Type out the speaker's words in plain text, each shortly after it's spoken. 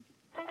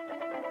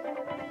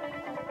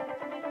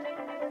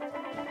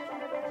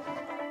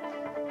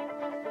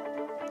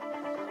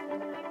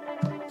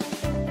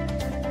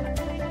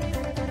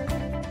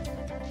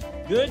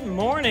Good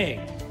morning.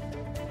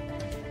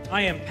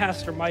 I am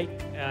Pastor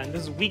Mike, and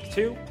this is week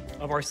 2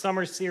 of our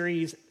summer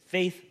series,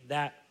 Faith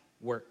That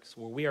Works,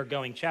 where we are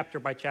going chapter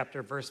by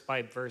chapter, verse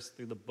by verse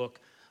through the book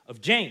of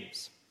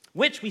James,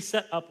 which we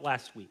set up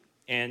last week.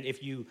 And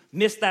if you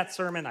missed that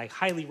sermon, I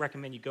highly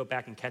recommend you go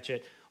back and catch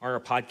it on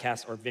our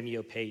podcast or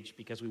Vimeo page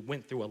because we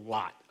went through a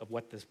lot of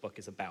what this book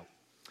is about.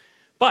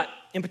 But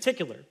in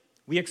particular,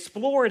 we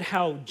explored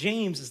how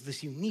James is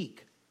this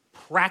unique,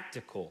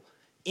 practical,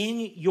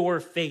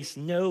 in-your-face,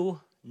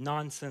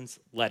 no-nonsense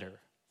letter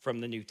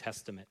from the New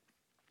Testament.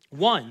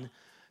 One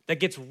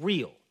that gets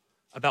real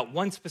about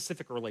one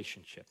specific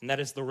relationship, and that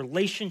is the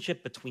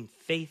relationship between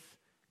faith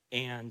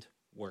and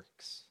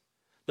works.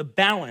 The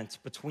balance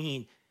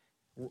between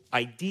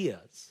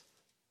ideas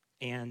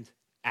and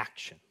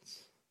actions.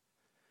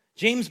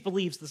 James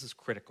believes this is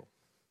critical.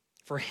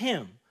 For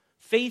him,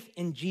 faith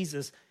in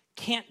Jesus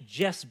can't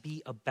just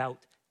be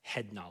about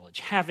head knowledge,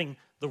 having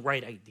the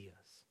right ideas.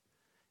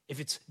 If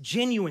it's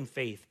genuine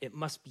faith, it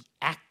must be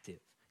active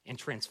and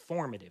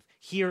transformative,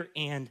 here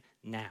and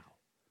now.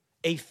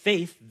 A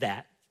faith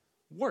that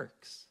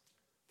works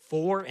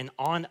for and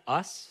on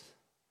us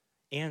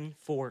and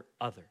for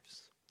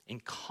others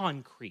in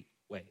concrete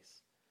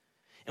ways.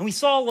 And we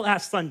saw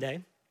last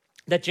Sunday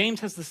that James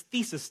has this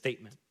thesis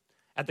statement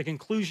at the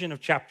conclusion of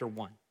chapter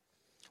 1,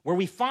 where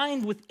we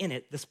find within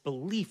it this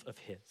belief of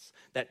his,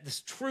 that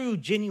this true,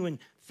 genuine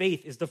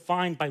faith is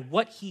defined by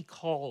what he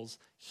calls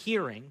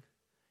hearing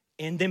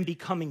and then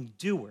becoming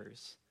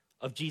doers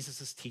of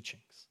Jesus'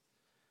 teachings,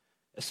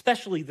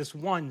 especially this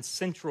one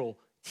central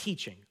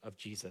teaching of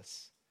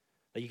Jesus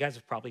that you guys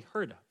have probably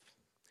heard of.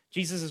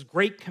 Jesus'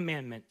 great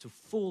commandment to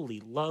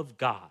fully love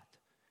God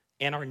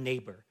and our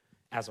neighbor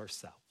as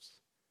ourselves.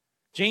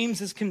 James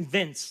is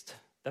convinced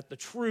that the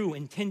true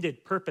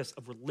intended purpose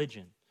of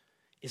religion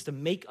is to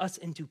make us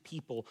into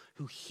people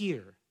who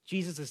hear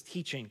Jesus'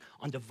 teaching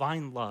on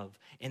divine love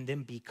and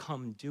then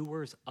become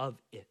doers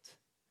of it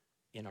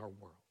in our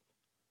world,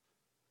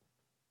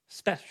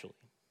 especially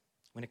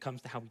when it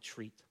comes to how we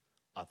treat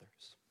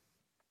others.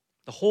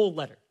 The whole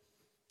letter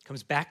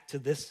comes back to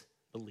this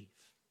belief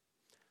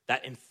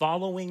that in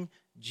following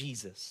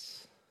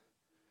Jesus,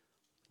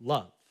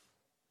 love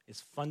is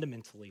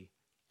fundamentally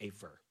a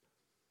verb.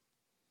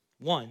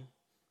 One,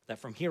 that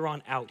from here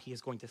on out, he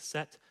is going to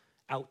set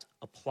out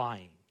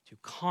applying to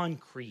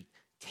concrete,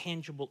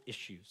 tangible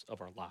issues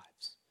of our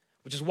lives,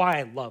 which is why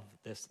I love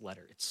this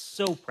letter. It's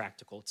so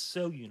practical. It's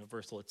so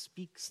universal. It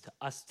speaks to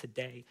us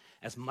today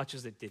as much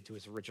as it did to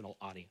his original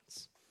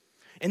audience.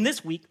 And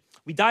this week,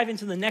 we dive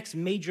into the next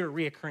major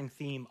reoccurring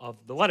theme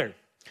of the letter.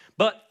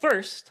 But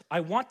first,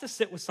 I want to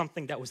sit with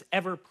something that was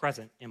ever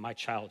present in my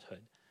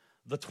childhood,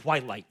 the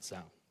Twilight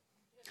Zone.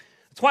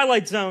 The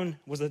Twilight Zone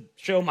was a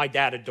show my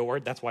dad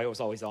adored. That's why it was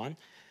always on.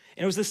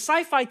 And it was a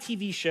sci-fi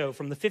TV show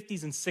from the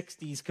 50s and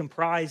 60s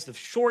comprised of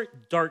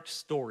short, dark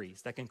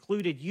stories that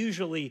concluded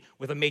usually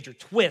with a major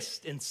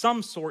twist and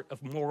some sort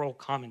of moral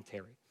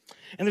commentary.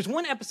 And there's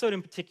one episode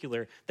in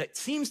particular that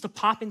seems to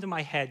pop into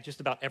my head just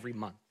about every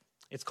month.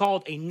 It's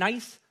called A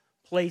Nice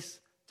Place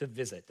to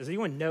Visit. Does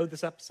anyone know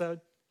this episode?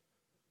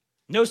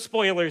 No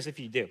spoilers if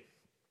you do.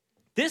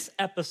 This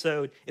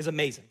episode is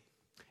amazing.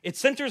 It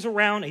centers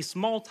around a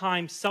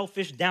small-time,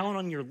 selfish,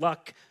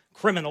 down-on-your-luck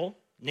criminal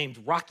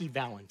named Rocky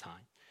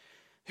Valentine,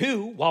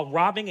 who, while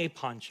robbing a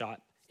pawn shop,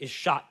 is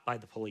shot by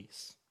the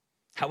police.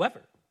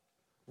 However,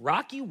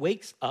 Rocky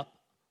wakes up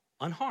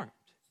unharmed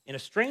in a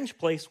strange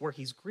place where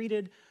he's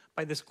greeted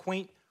by this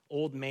quaint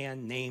old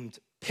man named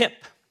Pip.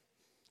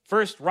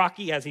 First,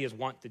 Rocky, as he is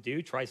wont to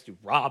do, tries to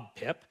rob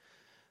Pip,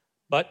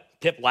 but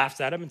Pip laughs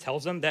at him and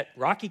tells him that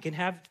Rocky can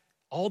have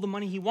all the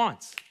money he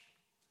wants,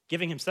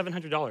 giving him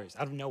 $700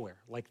 out of nowhere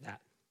like that.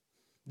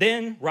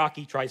 Then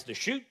Rocky tries to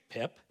shoot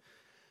Pip,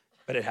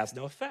 but it has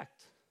no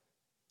effect.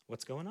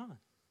 What's going on?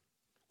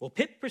 Well,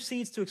 Pip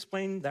proceeds to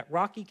explain that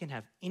Rocky can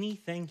have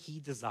anything he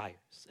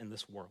desires in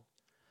this world.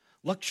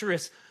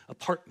 Luxurious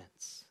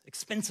apartments,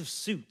 expensive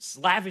suits,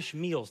 lavish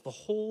meals, the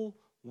whole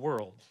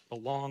world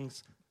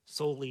belongs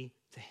solely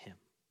to him.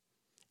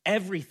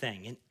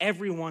 Everything and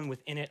everyone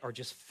within it are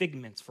just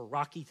figments for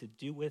Rocky to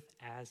do with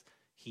as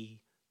he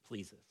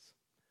pleases.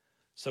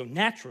 So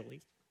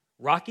naturally,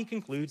 Rocky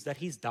concludes that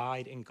he's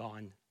died and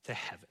gone to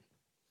heaven.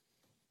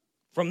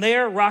 From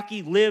there,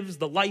 Rocky lives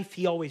the life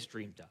he always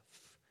dreamed of.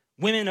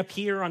 Women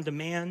appear on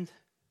demand.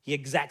 He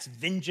exacts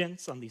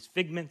vengeance on these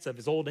figments of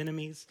his old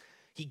enemies.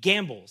 He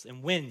gambles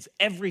and wins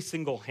every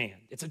single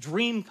hand. It's a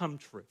dream come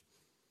true.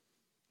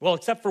 Well,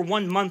 except for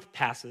 1 month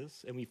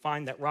passes, and we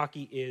find that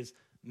Rocky is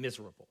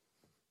miserable.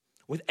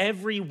 With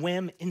every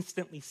whim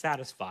instantly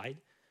satisfied,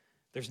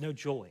 there's no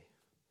joy.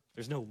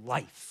 There's no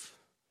life.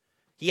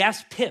 He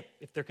asks Pip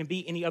if there can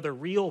be any other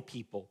real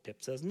people.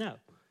 Pip says no.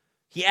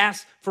 He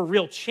asks for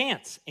real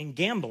chance in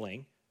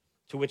gambling,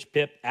 to which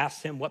Pip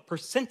asks him what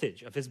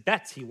percentage of his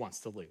bets he wants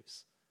to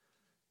lose,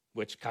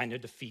 which kind of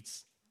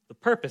defeats the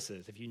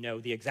purposes if you know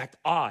the exact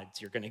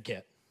odds you're going to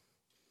get.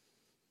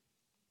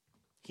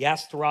 He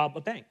asks to rob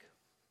a bank,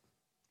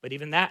 but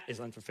even that is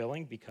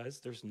unfulfilling because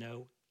there's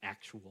no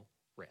actual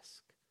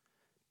risk.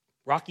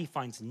 Rocky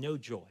finds no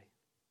joy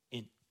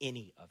in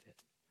any of it.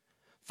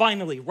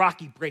 Finally,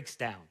 Rocky breaks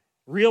down,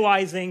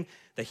 realizing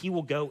that he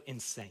will go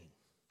insane.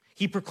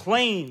 He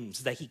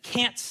proclaims that he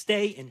can't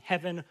stay in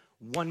heaven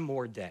one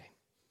more day.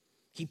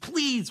 He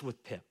pleads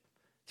with Pip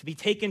to be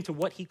taken to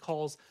what he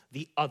calls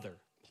the other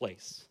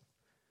place.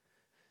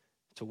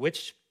 To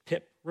which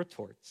Pip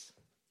retorts,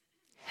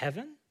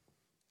 "Heaven?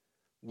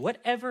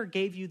 Whatever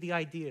gave you the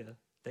idea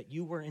that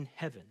you were in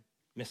heaven,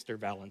 Mr.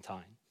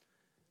 Valentine?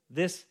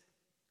 This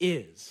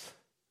is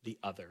the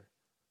other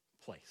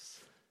place."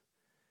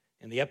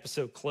 And the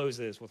episode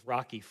closes with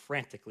Rocky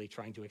frantically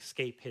trying to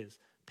escape his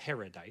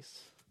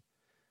paradise,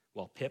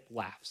 while Pip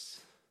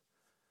laughs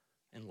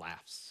and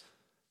laughs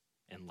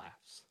and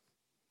laughs.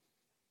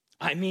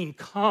 I mean,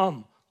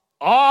 come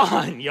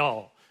on,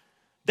 y'all.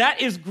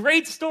 That is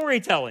great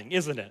storytelling,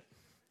 isn't it?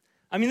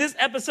 I mean, this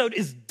episode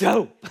is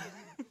dope.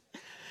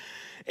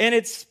 And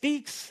it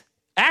speaks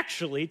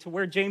actually to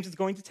where James is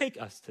going to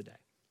take us today.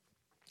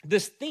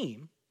 This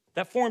theme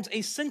that forms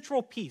a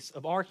central piece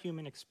of our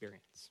human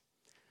experience.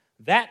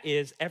 That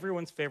is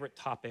everyone's favorite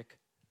topic,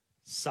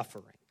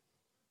 suffering.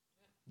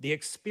 The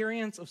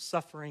experience of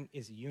suffering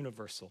is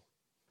universal.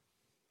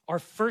 Our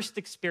first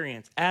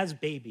experience as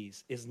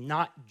babies is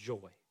not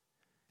joy.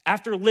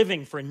 After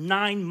living for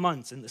 9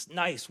 months in this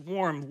nice,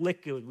 warm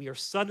liquid, we are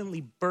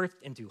suddenly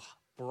birthed into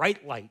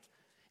bright light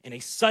and a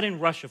sudden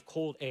rush of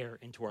cold air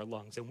into our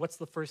lungs. And what's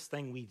the first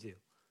thing we do?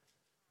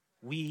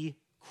 We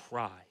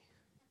cry.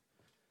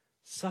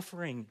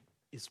 Suffering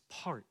is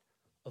part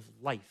of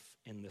life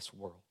in this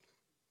world.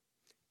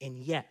 And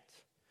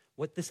yet,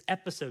 what this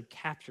episode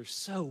captures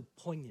so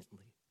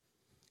poignantly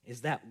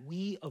is that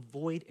we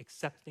avoid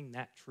accepting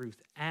that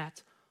truth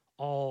at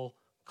all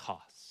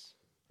costs.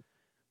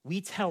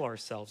 We tell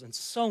ourselves in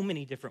so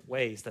many different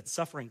ways that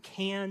suffering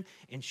can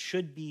and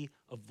should be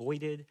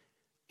avoided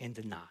and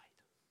denied.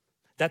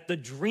 That the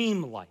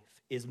dream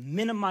life is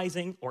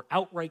minimizing or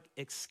outright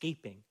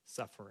escaping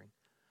suffering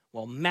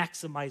while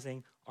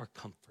maximizing our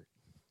comfort.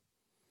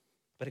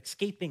 But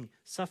escaping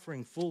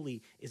suffering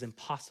fully is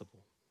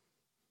impossible.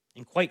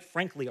 And quite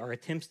frankly, our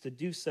attempts to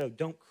do so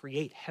don't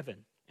create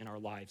heaven in our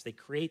lives. They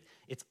create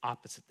its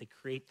opposite. They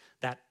create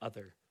that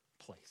other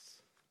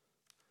place.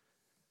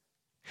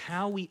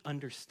 How we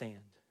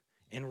understand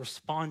and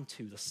respond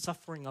to the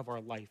suffering of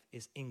our life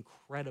is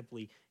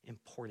incredibly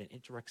important.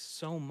 It directs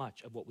so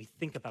much of what we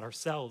think about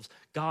ourselves,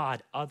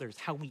 God, others,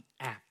 how we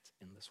act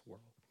in this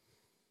world.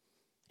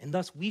 And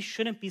thus, we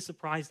shouldn't be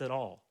surprised at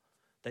all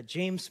that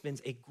James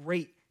spends a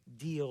great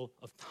deal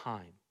of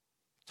time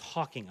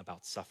talking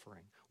about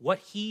suffering, what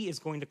he is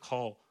going to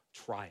call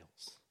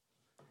trials.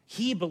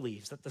 He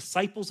believes that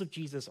disciples of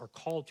Jesus are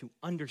called to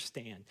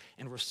understand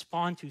and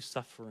respond to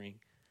suffering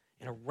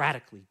in a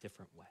radically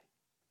different way.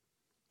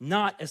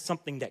 Not as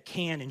something that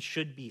can and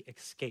should be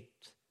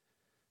escaped,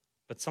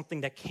 but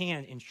something that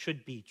can and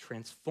should be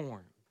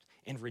transformed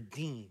and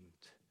redeemed,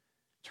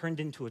 turned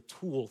into a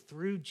tool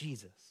through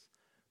Jesus,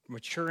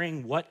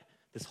 maturing what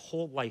this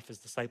whole life as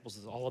disciples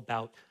is all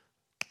about,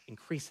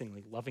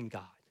 increasingly loving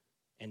God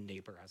and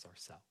neighbor as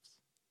ourselves.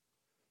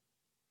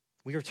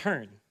 We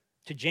return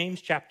to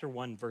James chapter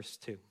 1, verse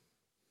 2,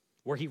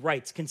 where he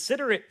writes,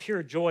 "Consider it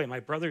pure joy, my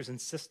brothers and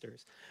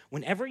sisters,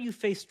 whenever you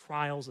face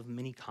trials of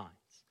many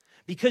kinds,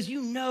 because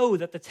you know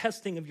that the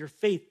testing of your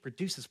faith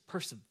produces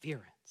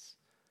perseverance.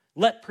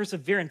 Let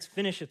perseverance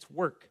finish its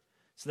work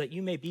so that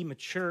you may be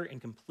mature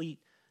and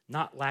complete,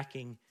 not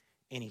lacking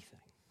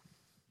anything."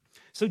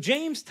 So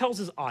James tells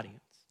his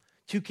audience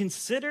to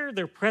consider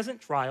their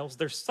present trials,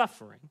 their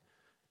suffering,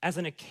 as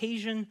an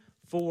occasion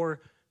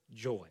for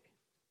joy.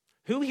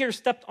 Who here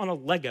stepped on a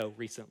Lego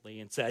recently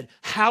and said,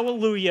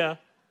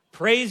 "Hallelujah,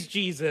 praise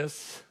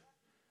Jesus,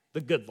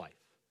 the good life"?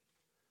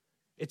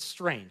 It's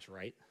strange,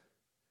 right?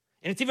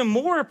 And it's even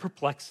more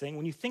perplexing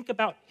when you think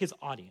about his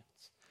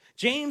audience.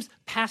 James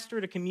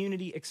pastored a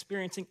community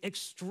experiencing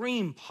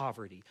extreme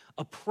poverty,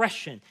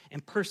 oppression,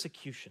 and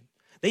persecution.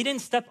 They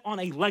didn't step on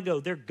a Lego,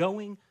 they're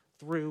going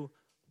through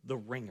the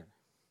ringer,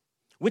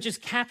 which is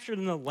captured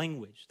in the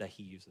language that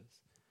he uses.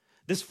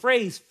 This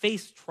phrase,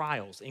 face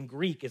trials, in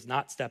Greek is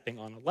not stepping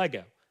on a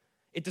Lego.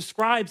 It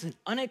describes an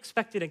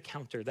unexpected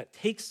encounter that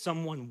takes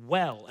someone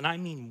well, and I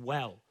mean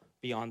well,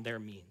 beyond their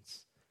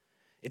means.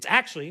 It's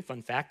actually,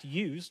 fun fact,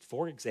 used,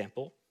 for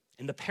example,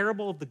 in the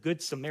parable of the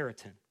Good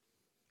Samaritan,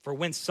 for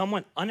when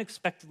someone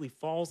unexpectedly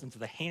falls into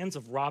the hands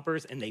of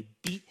robbers and they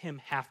beat him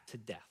half to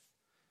death.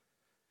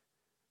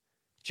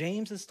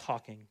 James is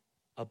talking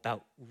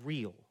about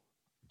real,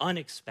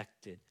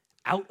 unexpected,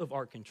 out of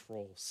our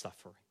control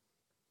suffering.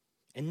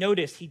 And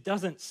notice he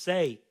doesn't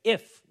say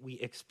if we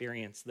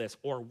experience this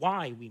or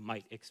why we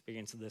might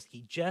experience this.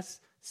 He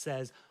just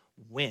says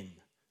when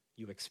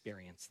you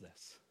experience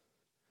this.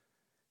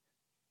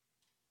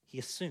 He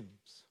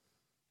assumes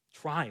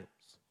trials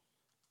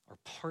are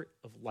part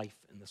of life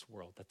in this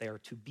world, that they are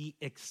to be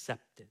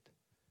accepted.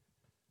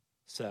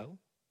 So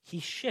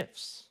he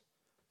shifts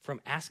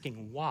from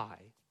asking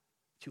why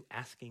to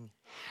asking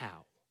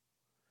how.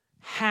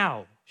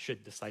 How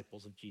should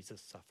disciples of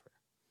Jesus suffer?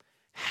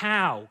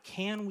 How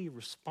can we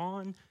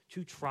respond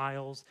to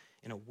trials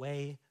in a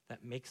way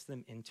that makes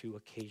them into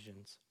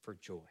occasions for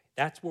joy?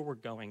 That's where we're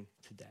going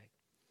today.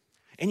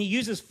 And he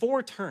uses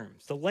 4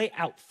 terms to lay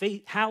out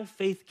how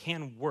faith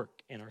can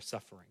work in our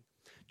suffering: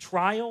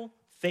 trial,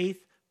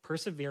 faith,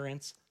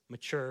 perseverance,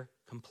 mature,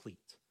 complete.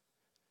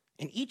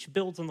 And each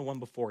builds on the one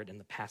before it in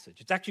the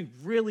passage. It's actually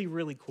really,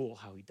 really cool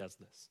how he does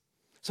this.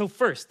 So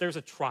first, there's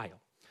a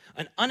trial,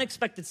 an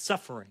unexpected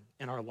suffering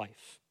in our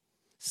life.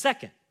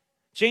 Second,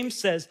 James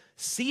says,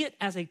 see it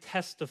as a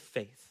test of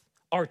faith,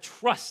 our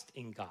trust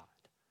in God.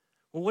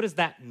 Well, what does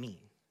that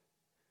mean?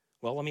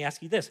 Well, let me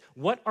ask you this.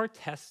 What are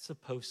tests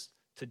supposed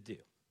to do,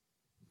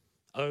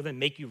 other than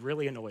make you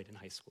really annoyed in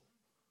high school?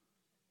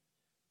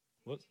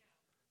 Well,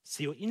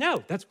 see what you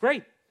know. That's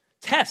great.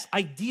 Tests,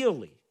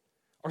 ideally,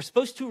 are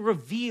supposed to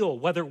reveal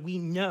whether we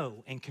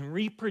know and can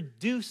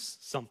reproduce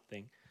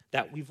something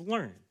that we've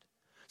learned.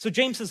 So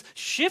James says,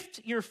 shift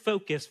your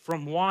focus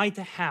from why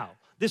to how.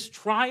 This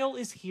trial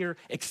is here.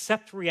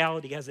 Accept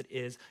reality as it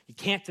is. You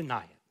can't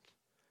deny it.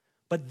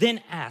 But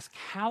then ask,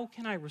 how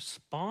can I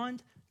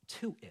respond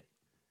to it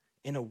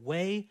in a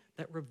way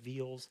that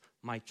reveals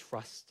my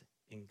trust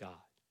in God?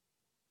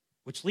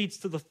 Which leads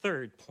to the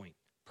third point,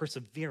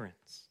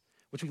 perseverance,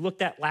 which we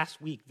looked at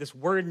last week. This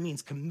word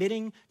means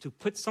committing to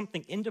put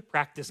something into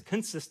practice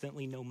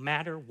consistently no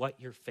matter what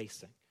you're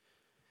facing.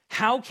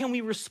 How can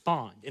we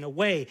respond in a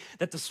way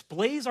that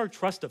displays our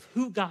trust of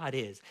who God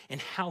is and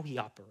how he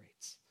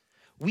operates?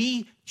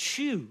 We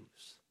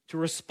choose to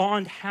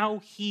respond how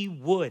he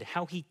would,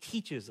 how he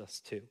teaches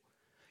us to.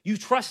 You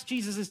trust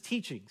Jesus'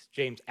 teachings,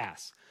 James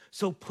asks,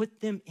 so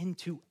put them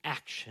into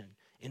action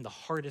in the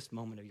hardest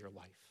moment of your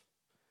life.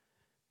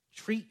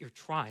 Treat your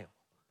trial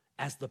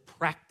as the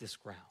practice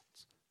grounds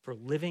for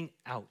living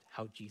out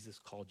how Jesus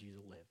called you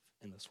to live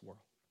in this world.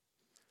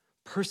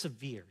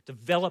 Persevere,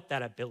 develop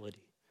that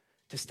ability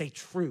to stay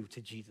true to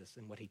Jesus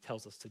and what he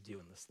tells us to do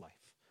in this life.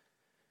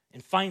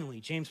 And finally,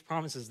 James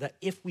promises that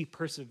if we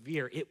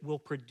persevere, it will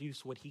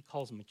produce what he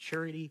calls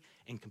maturity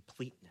and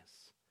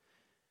completeness,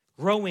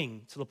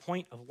 growing to the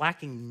point of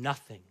lacking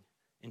nothing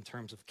in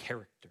terms of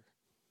character.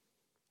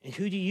 And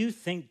who do you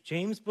think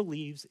James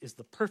believes is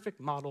the perfect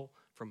model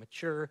for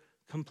mature,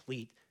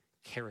 complete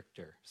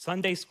character?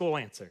 Sunday school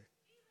answer: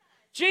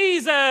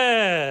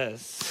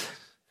 Jesus!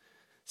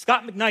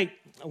 Scott McKnight,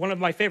 one of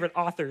my favorite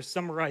authors,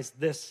 summarized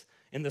this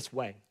in this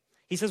way.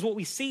 He says, what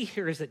we see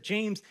here is that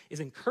James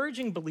is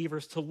encouraging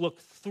believers to look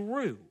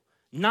through,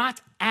 not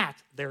at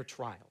their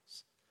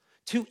trials.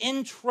 To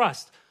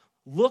entrust,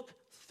 look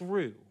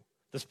through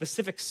the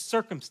specific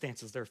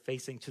circumstances they're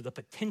facing to the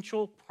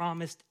potential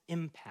promised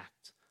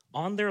impact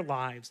on their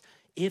lives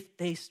if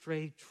they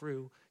stray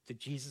true to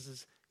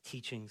Jesus'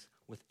 teachings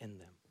within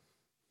them.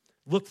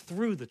 Look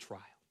through the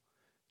trial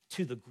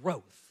to the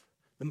growth,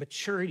 the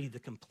maturity, the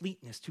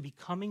completeness, to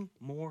becoming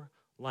more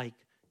like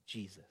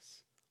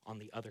Jesus on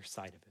the other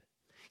side of it.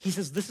 He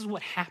says this is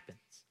what happens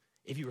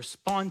if you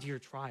respond to your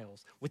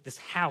trials with this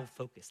how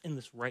focus in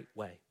this right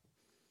way.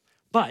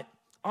 But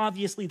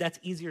obviously that's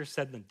easier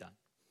said than done.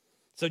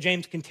 So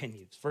James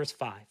continues, verse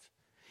 5.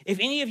 If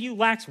any of you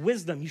lacks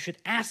wisdom, you should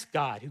ask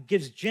God, who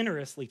gives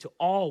generously to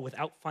all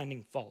without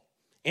finding fault,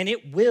 and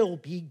it will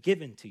be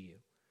given to you.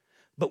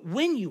 But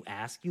when you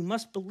ask, you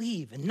must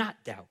believe and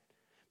not doubt,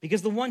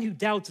 because the one who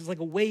doubts is like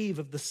a wave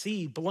of the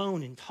sea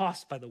blown and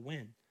tossed by the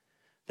wind.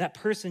 That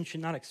person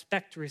should not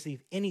expect to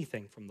receive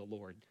anything from the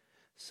Lord.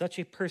 Such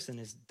a person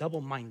is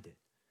double-minded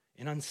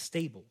and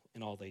unstable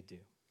in all they do.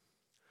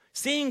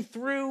 Seeing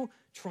through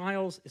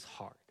trials is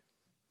hard.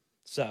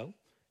 So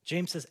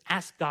James says,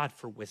 ask God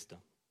for wisdom,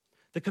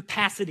 the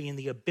capacity and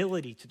the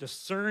ability to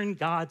discern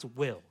God's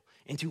will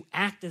and to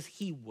act as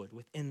he would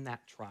within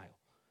that trial.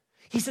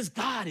 He says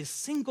God is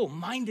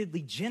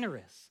single-mindedly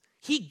generous.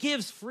 He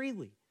gives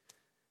freely.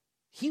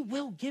 He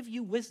will give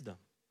you wisdom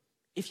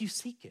if you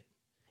seek it,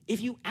 if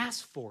you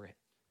ask for it,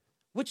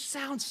 which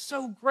sounds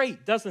so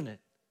great, doesn't it?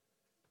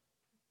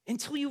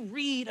 Until you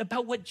read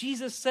about what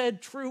Jesus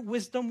said true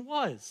wisdom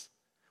was.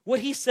 What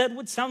he said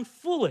would sound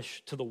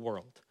foolish to the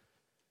world.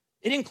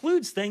 It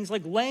includes things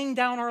like laying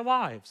down our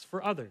lives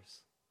for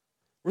others,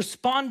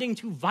 responding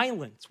to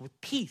violence with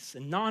peace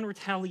and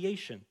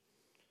non-retaliation,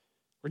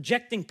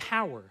 rejecting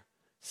power,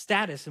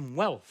 status, and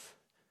wealth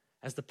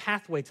as the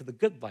pathway to the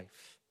good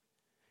life.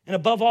 And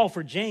above all,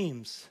 for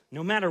James,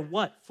 no matter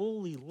what,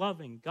 fully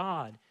loving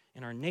God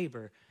and our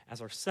neighbor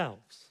as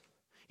ourselves.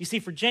 You see,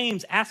 for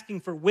James,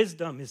 asking for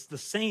wisdom is the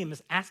same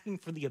as asking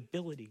for the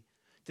ability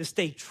to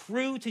stay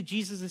true to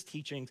Jesus'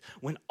 teachings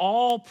when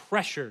all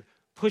pressure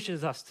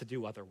pushes us to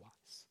do otherwise.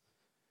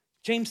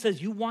 James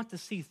says, you want to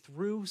see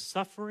through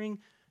suffering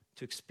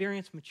to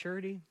experience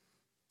maturity?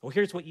 Well,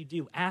 here's what you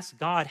do. Ask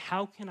God,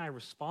 how can I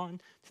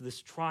respond to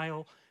this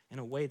trial in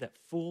a way that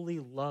fully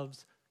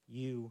loves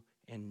you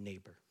and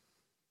neighbor?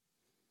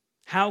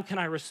 How can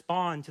I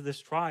respond to this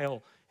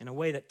trial in a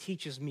way that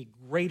teaches me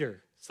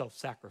greater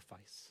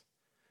self-sacrifice,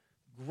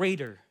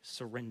 greater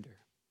surrender,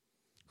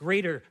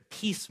 greater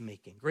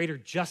peacemaking, greater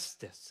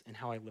justice in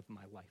how I live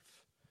my life?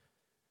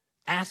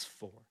 Ask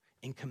for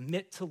and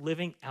commit to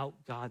living out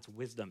God's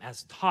wisdom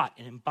as taught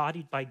and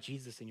embodied by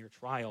Jesus in your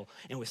trial,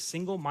 and with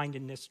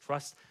single-mindedness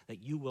trust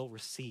that you will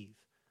receive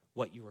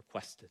what you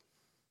requested.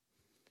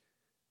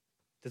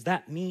 Does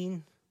that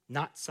mean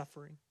not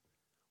suffering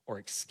or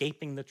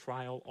escaping the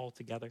trial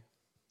altogether?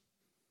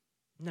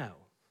 No,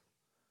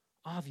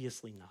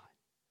 obviously not.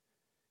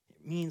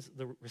 It means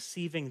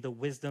receiving the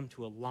wisdom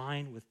to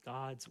align with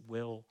God's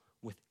will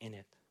within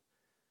it,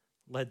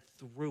 led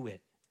through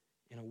it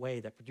in a way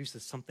that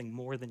produces something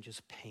more than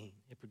just pain.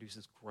 It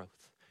produces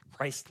growth,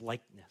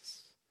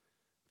 Christ-likeness.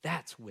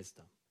 That's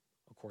wisdom,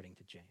 according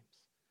to James.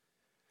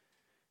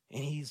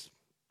 And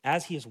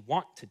as he is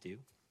wont to do,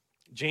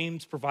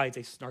 James provides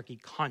a snarky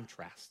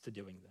contrast to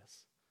doing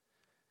this.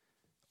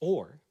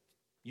 Or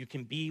you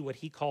can be what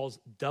he calls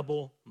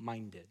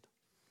double-minded.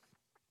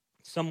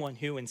 Someone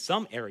who in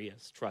some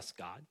areas trusts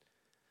God,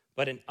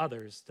 but in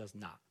others does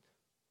not.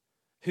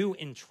 Who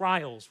in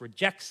trials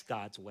rejects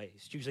God's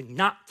ways, choosing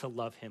not to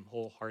love him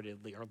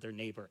wholeheartedly or their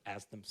neighbor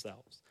as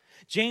themselves.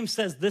 James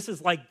says this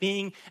is like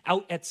being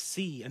out at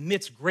sea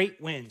amidst great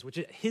winds, which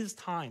at his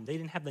time, they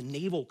didn't have the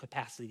naval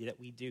capacity that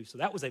we do. So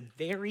that was a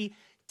very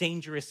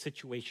dangerous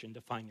situation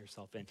to find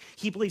yourself in.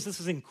 He believes this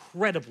is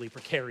incredibly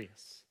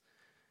precarious.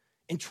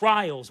 In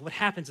trials, what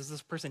happens is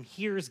this person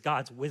hears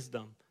God's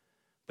wisdom,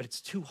 but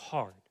it's too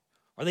hard,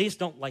 or they just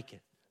don't like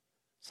it.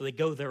 So they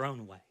go their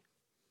own way.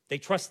 They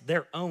trust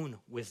their own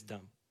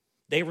wisdom.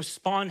 They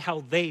respond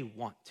how they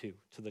want to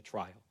the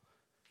trial.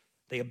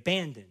 They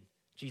abandon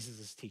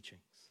Jesus'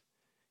 teachings.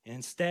 And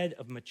instead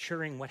of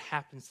maturing what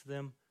happens to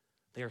them,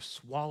 they are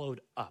swallowed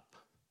up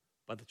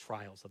by the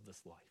trials of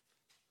this life.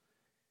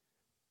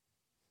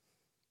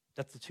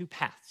 That's the two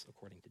paths,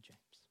 according to James.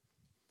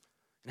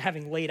 And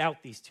having laid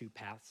out these two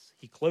paths,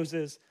 he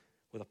closes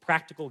with a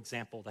practical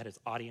example that his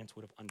audience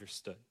would have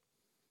understood.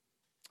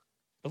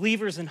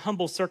 Believers in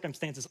humble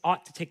circumstances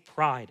ought to take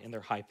pride in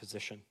their high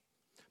position,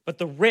 but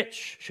the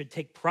rich should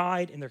take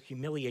pride in their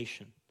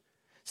humiliation,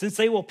 since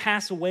they will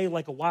pass away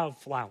like a wild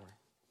flower.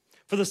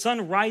 For the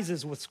sun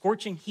rises with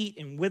scorching heat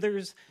and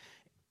withers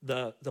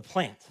the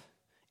plant.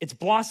 Its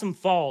blossom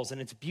falls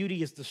and its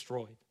beauty is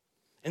destroyed.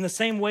 In the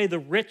same way, the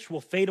rich will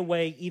fade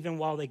away even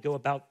while they go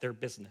about their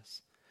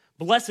business.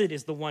 Blessed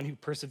is the one who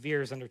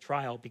perseveres under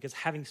trial, because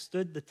having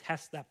stood the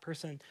test, that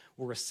person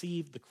will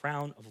receive the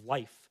crown of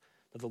life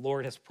that the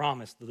Lord has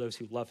promised to those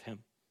who love him.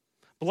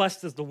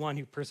 Blessed is the one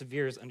who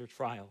perseveres under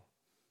trial,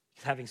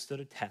 because having stood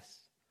a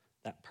test,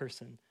 that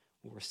person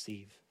will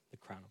receive the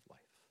crown of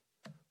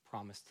life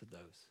promised to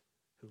those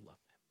who love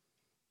him.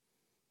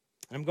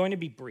 And I'm going to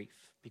be brief,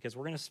 because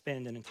we're going to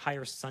spend an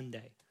entire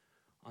Sunday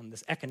on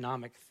this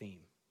economic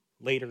theme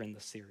later in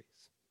the series.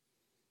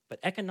 But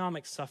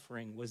economic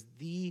suffering was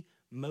the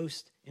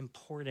most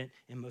important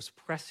and most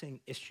pressing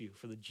issue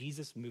for the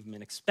Jesus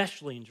movement,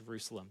 especially in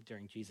Jerusalem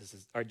during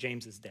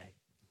James's day.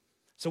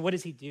 So what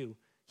does he do?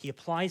 He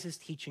applies his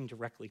teaching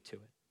directly to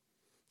it.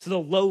 To the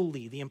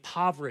lowly, the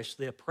impoverished,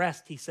 the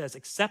oppressed, he says,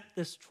 accept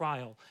this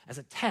trial as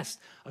a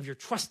test of your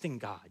trust in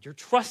God, your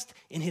trust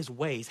in his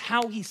ways,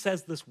 how he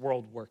says this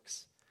world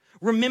works.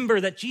 Remember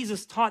that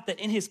Jesus taught that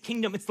in his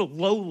kingdom, it's the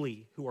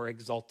lowly who are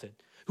exalted,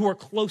 who are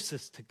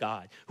closest to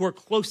God, who are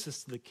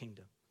closest to the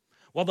kingdom,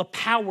 while the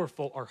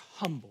powerful are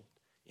humbled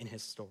in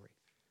his story.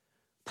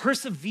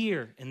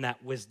 Persevere in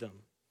that wisdom.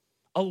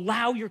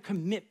 Allow your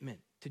commitment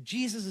to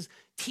Jesus'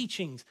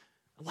 teachings,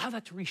 allow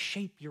that to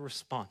reshape your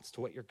response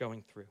to what you're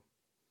going through.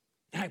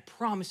 And I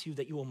promise you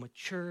that you will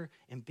mature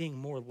in being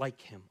more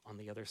like him on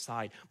the other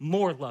side,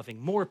 more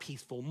loving, more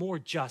peaceful, more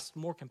just,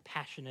 more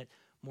compassionate,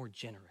 more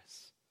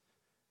generous.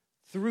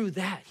 Through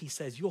that, he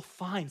says, you'll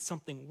find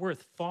something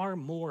worth far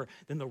more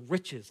than the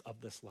riches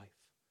of this life.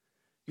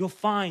 You'll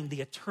find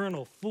the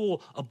eternal,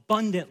 full,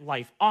 abundant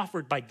life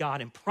offered by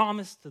God and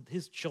promised to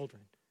his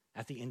children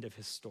at the end of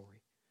his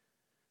story.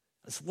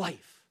 This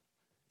life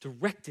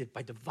directed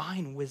by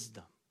divine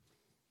wisdom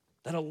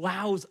that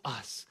allows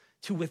us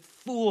to, with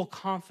full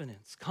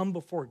confidence, come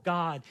before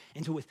God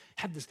and to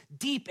have this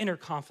deep inner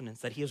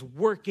confidence that he is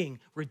working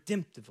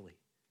redemptively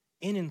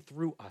in and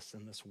through us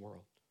in this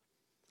world.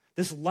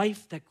 This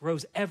life that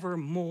grows ever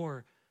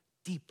more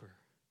deeper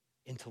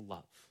into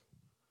love.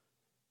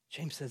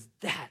 James says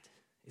that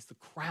is the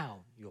crown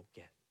you'll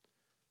get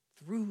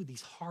through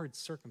these hard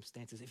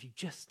circumstances if you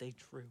just stay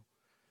true.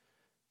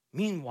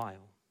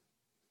 Meanwhile,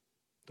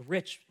 the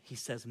rich, he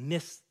says,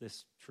 miss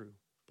this true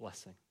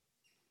blessing.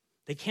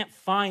 They can't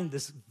find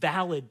this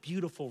valid,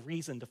 beautiful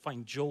reason to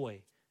find joy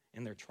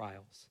in their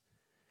trials.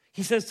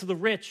 He says to the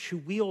rich who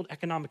wield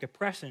economic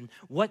oppression,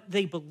 what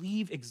they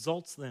believe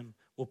exalts them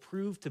will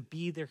prove to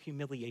be their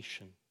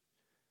humiliation.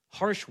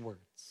 Harsh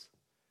words.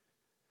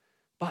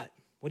 But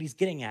what he's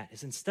getting at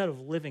is instead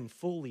of living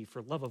fully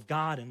for love of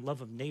God and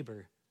love of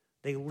neighbor,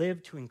 they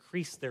live to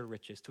increase their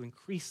riches, to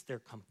increase their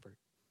comfort.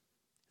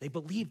 They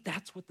believe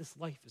that's what this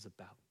life is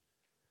about,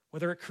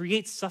 whether it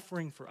creates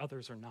suffering for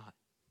others or not.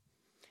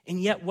 And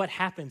yet what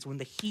happens when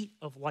the heat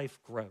of life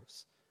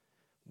grows?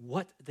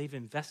 What they've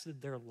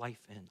invested their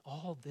life in,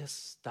 all this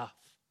stuff,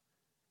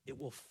 it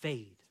will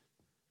fade.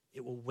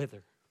 It will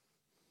wither.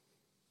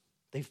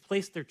 They've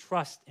placed their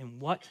trust in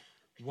what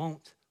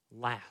won't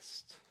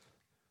last,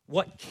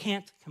 what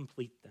can't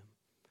complete them,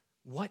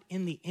 what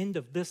in the end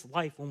of this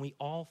life, when we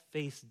all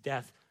face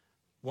death,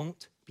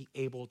 won't be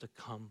able to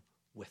come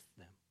with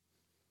them.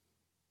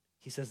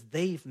 He says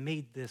they've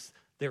made this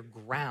their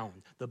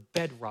ground, the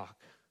bedrock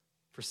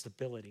for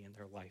stability in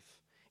their life.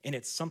 And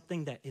it's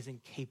something that is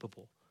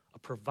incapable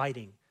of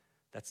providing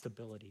that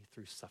stability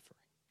through suffering.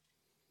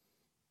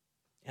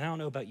 And I don't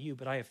know about you,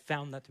 but I have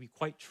found that to be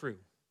quite true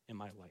in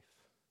my life.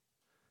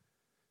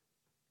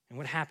 And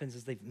what happens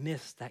is they've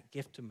missed that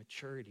gift of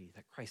maturity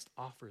that Christ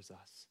offers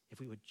us if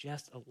we would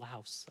just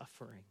allow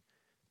suffering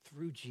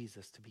through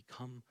Jesus to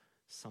become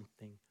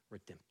something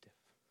redemptive.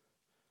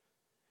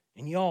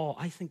 And y'all,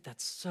 I think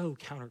that's so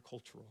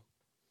countercultural.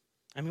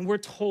 I mean, we're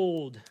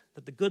told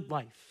that the good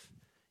life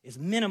is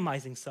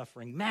minimizing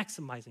suffering,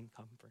 maximizing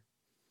comfort.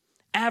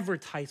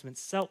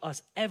 Advertisements sell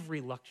us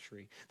every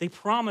luxury. They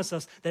promise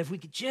us that if we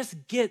could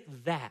just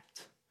get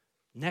that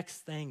next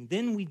thing,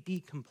 then we'd be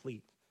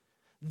complete.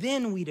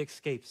 Then we'd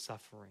escape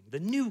suffering. The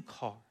new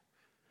car,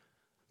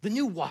 the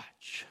new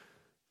watch,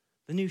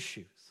 the new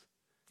shoes.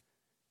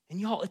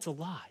 And y'all, it's a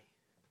lie.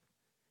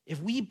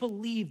 If we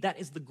believe that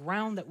is the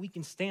ground that we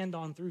can stand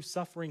on through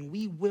suffering,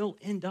 we will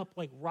end up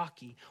like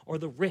Rocky or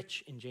the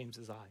rich in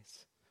James's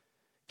eyes,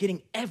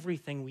 getting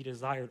everything we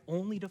desired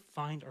only to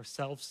find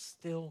ourselves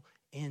still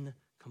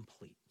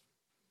incomplete.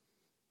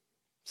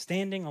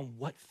 Standing on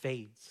what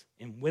fades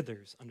and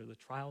withers under the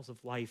trials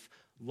of life,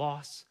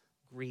 loss,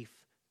 grief,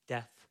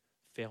 death,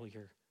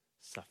 failure,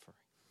 suffering.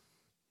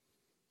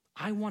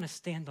 I want to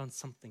stand on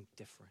something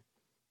different.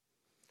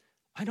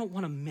 I don't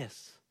want to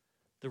miss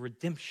the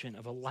redemption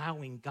of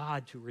allowing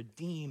God to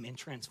redeem and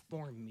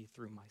transform me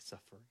through my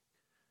suffering.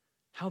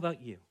 How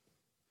about you?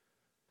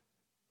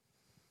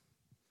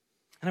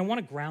 And I want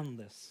to ground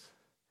this.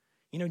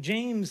 You know,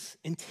 James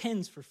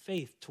intends for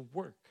faith to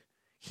work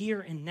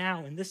here and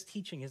now, and this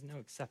teaching is no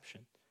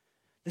exception.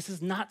 This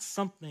is not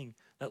something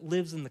that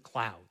lives in the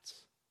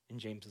clouds in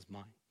James's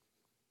mind.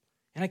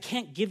 And I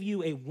can't give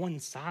you a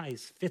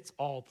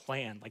one-size-fits-all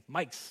plan, like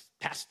Mike's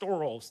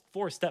pastoral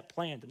 4-step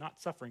plan to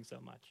not suffering so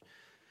much.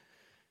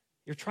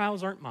 Your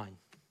trials aren't mine.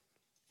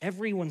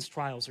 Everyone's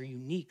trials are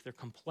unique, they're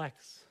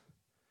complex,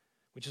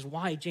 which is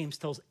why James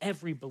tells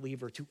every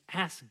believer to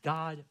ask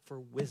God for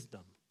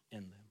wisdom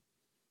in them,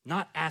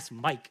 not ask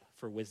Mike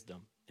for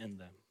wisdom in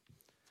them.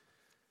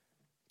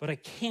 But I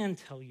can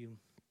tell you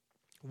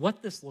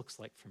what this looks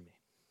like for me.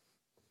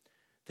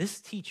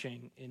 This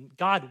teaching, and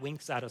God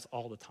winks at us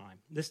all the time,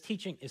 this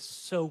teaching is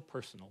so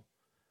personal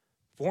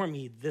for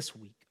me this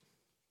week.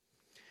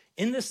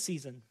 In this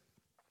season,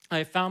 I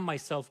have found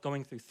myself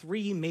going through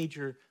 3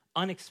 major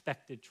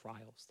unexpected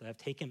trials that have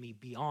taken me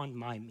beyond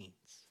my means.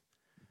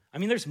 I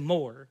mean, there's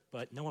more,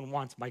 but no one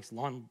wants Mike's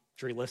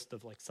laundry list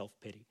of like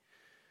self-pity.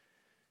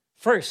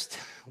 First,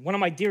 one of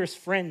my dearest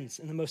friends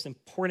and the most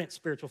important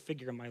spiritual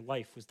figure in my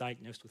life was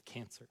diagnosed with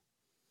cancer.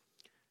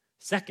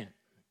 Second,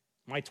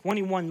 my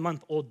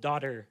 21-month-old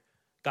daughter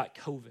got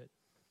COVID,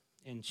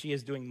 and she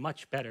is doing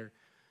much better.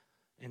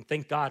 And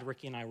thank God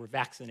Ricky and I were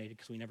vaccinated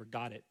because we never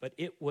got it, but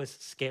it was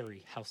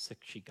scary how sick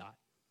she got.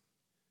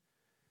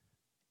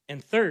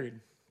 And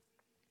third,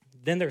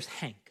 then there's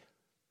Hank.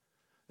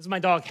 This is my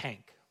dog,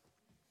 Hank.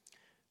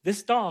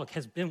 This dog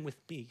has been with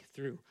me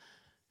through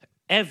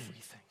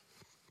everything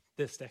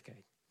this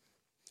decade.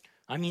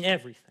 I mean,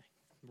 everything.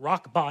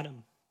 Rock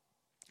bottom,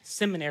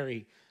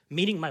 seminary,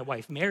 meeting my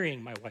wife,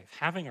 marrying my wife,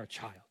 having our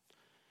child.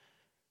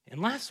 And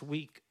last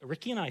week,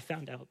 Ricky and I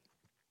found out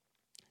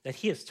that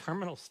he has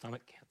terminal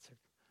stomach cancer.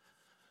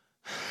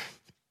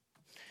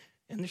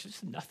 And there's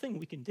just nothing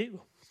we can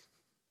do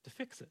to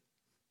fix it.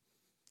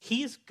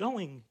 He is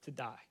going to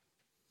die.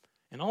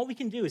 And all we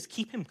can do is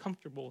keep him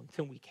comfortable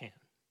until we can.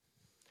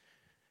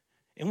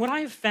 And what I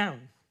have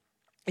found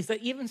is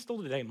that even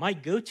still today, my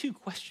go-to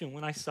question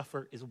when I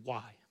suffer is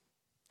why?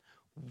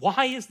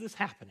 Why is this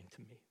happening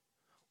to me?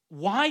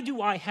 Why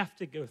do I have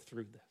to go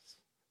through this?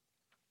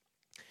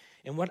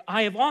 And what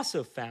I have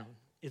also found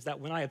is that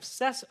when I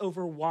obsess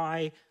over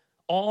why,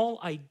 all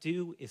I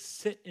do is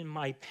sit in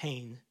my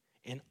pain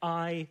and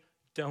I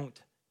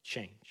don't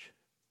change.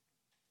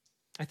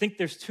 I think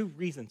there's 2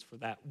 reasons for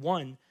that.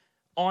 One,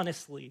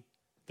 honestly,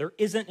 there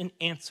isn't an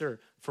answer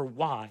for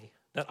why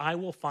that I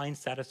will find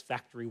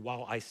satisfactory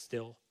while I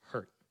still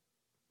hurt.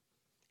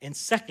 And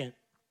second,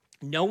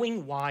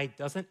 knowing why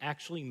doesn't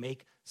actually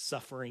make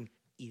suffering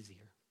easier.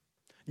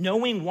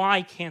 Knowing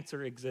why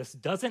cancer exists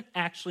doesn't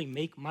actually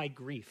make my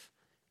grief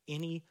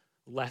any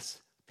less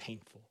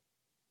painful.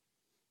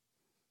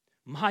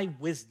 My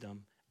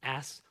wisdom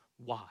asks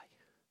why.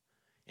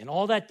 And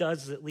all that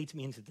does is it leads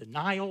me into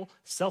denial,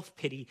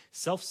 self-pity,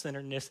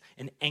 self-centeredness,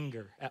 and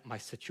anger at my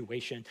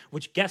situation,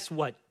 which guess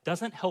what?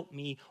 Doesn't help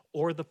me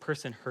or the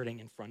person hurting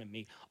in front of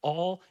me.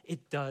 All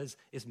it does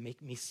is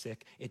make me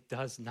sick. It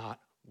does not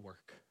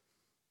work.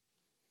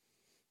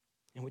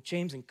 And what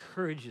James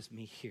encourages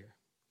me here,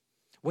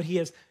 what he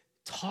has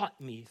taught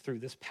me through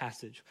this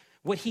passage,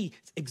 What he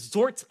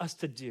exhorts us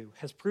to do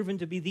has proven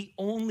to be the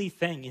only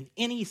thing in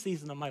any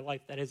season of my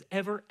life that has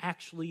ever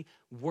actually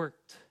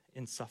worked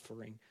in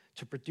suffering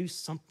to produce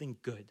something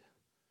good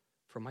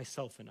for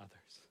myself and others.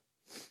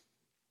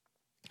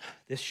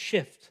 This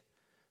shift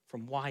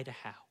from why to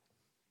how.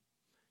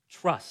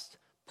 Trust,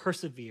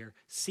 persevere,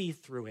 see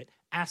through it,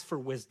 ask for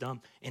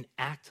wisdom, and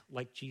act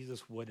like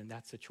Jesus would in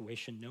that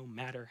situation, no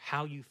matter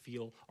how you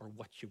feel or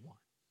what you want.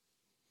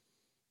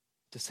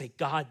 To say,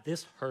 God,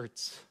 this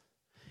hurts.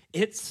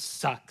 It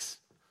sucks.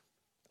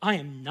 I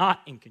am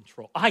not in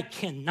control. I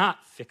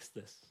cannot fix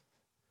this.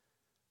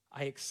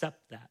 I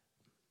accept that,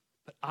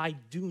 but I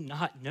do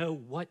not know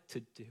what to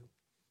do.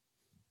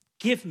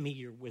 Give me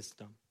your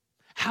wisdom.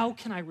 How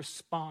can I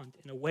respond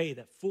in a way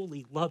that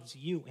fully loves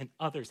you and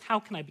others? How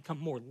can I become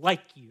more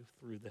like you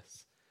through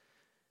this?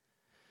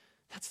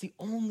 That's the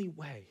only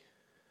way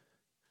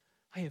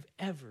I have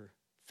ever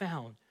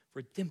found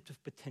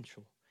redemptive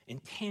potential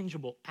and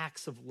tangible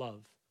acts of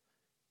love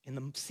in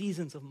the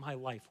seasons of my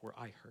life where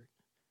I hurt,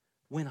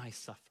 when I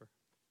suffer.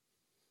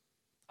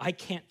 I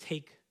can't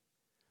take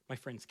my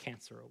friend's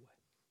cancer away,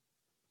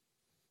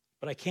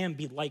 but I can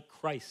be like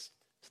Christ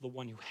to the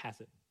one who has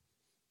it.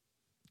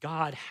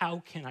 God,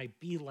 how can I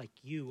be like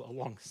you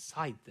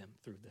alongside them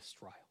through this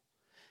trial?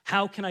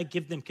 How can I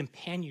give them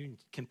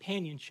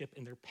companionship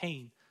in their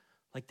pain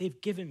like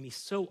they've given me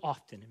so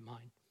often in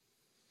mine?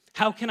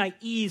 How can I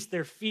ease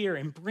their fear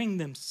and bring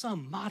them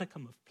some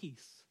modicum of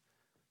peace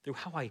through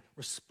how I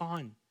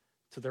respond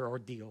to their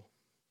ordeal?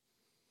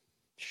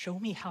 Show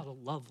me how to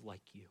love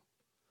like you,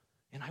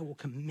 and I will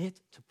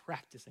commit to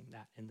practicing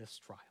that in this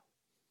trial.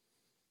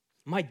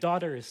 My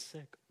daughter is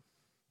sick.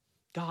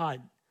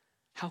 God,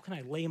 how can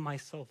I lay my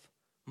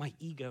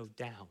ego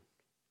down?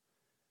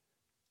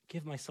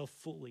 Give myself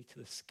fully to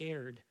the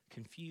scared,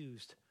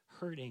 confused,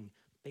 hurting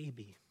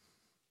baby.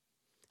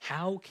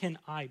 How can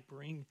I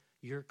bring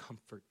your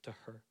comfort to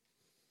her?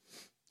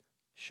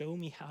 Show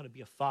me how to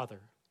be a father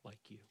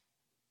like you.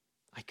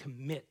 I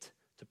commit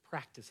to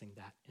practicing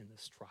that in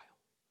this trial.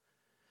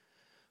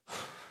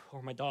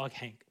 Or my dog,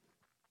 Hank.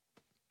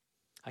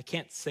 I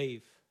can't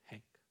save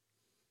Hank.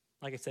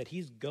 Like I said,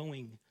 he's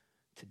going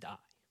to die.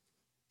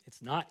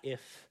 It's not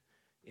if,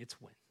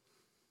 it's when.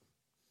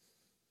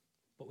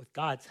 But with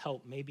God's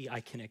help, maybe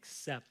I can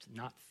accept,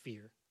 not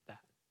fear that.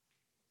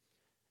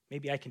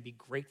 Maybe I can be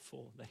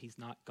grateful that he's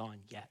not gone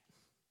yet.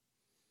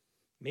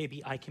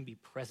 Maybe I can be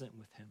present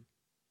with him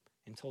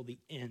until the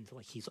end,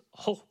 like he's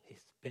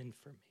always been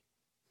for me.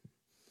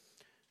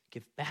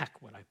 Give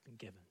back what I've been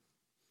given.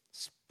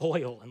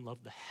 Spoil and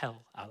love the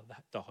hell out of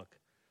that dog.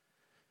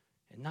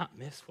 And not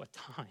miss what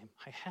time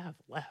I have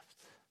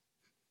left.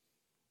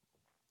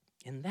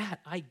 In that,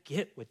 I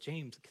get what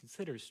James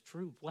considers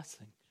true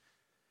blessing.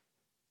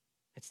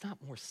 It's not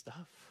more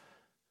stuff.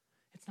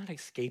 It's not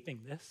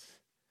escaping this.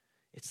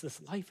 It's this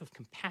life of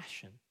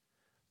compassion,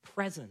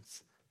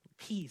 presence,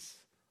 peace,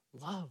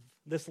 love.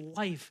 This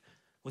life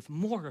with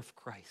more of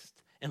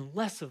Christ and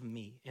less of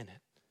me in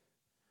it.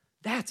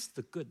 That's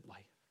the good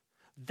life.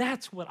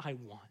 That's what I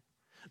want.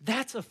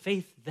 That's a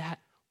faith that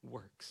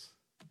works.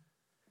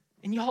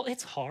 And y'all,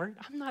 it's hard.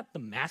 I'm not the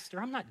master.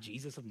 I'm not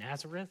Jesus of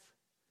Nazareth.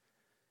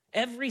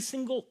 Every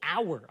single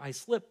hour I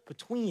slip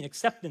between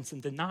acceptance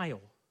and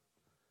denial.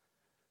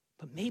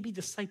 But maybe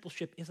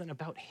discipleship isn't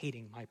about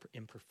hating my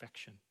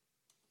imperfection.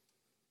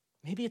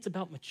 Maybe it's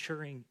about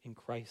maturing in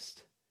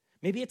Christ.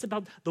 Maybe it's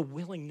about the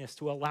willingness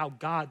to allow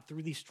God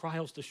through these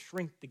trials to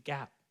shrink the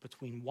gap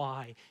between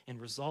why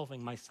and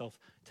resolving myself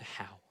to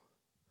how.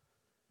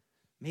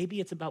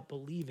 Maybe it's about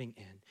believing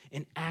in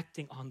and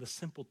acting on the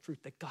simple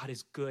truth that God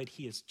is good,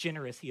 he is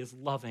generous, he is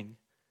loving,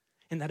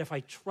 and that if I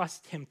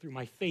trust him through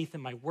my faith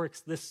and my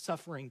works, this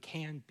suffering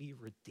can be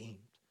redeemed.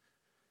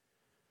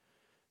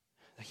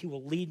 That he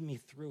will lead me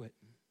through it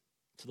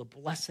to the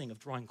blessing of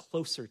drawing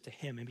closer to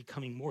him and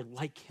becoming more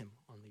like him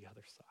on the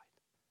other side.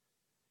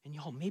 And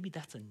y'all, maybe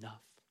that's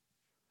enough.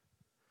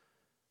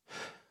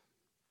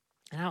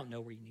 And I don't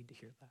know where you need to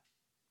hear that.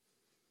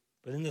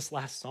 But in this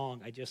last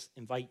song, I just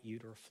invite you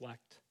to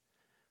reflect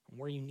on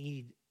where you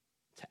need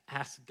to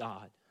ask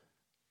God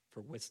for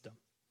wisdom,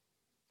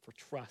 for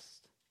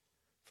trust,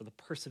 for the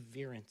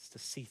perseverance to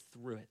see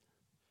through it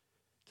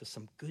to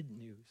some good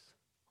news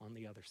on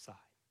the other side.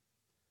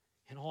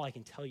 And all I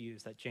can tell you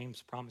is that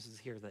James promises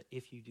here that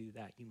if you do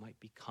that, you might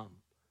become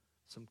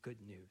some good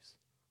news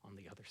on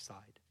the other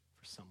side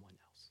for someone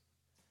else.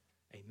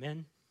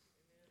 Amen.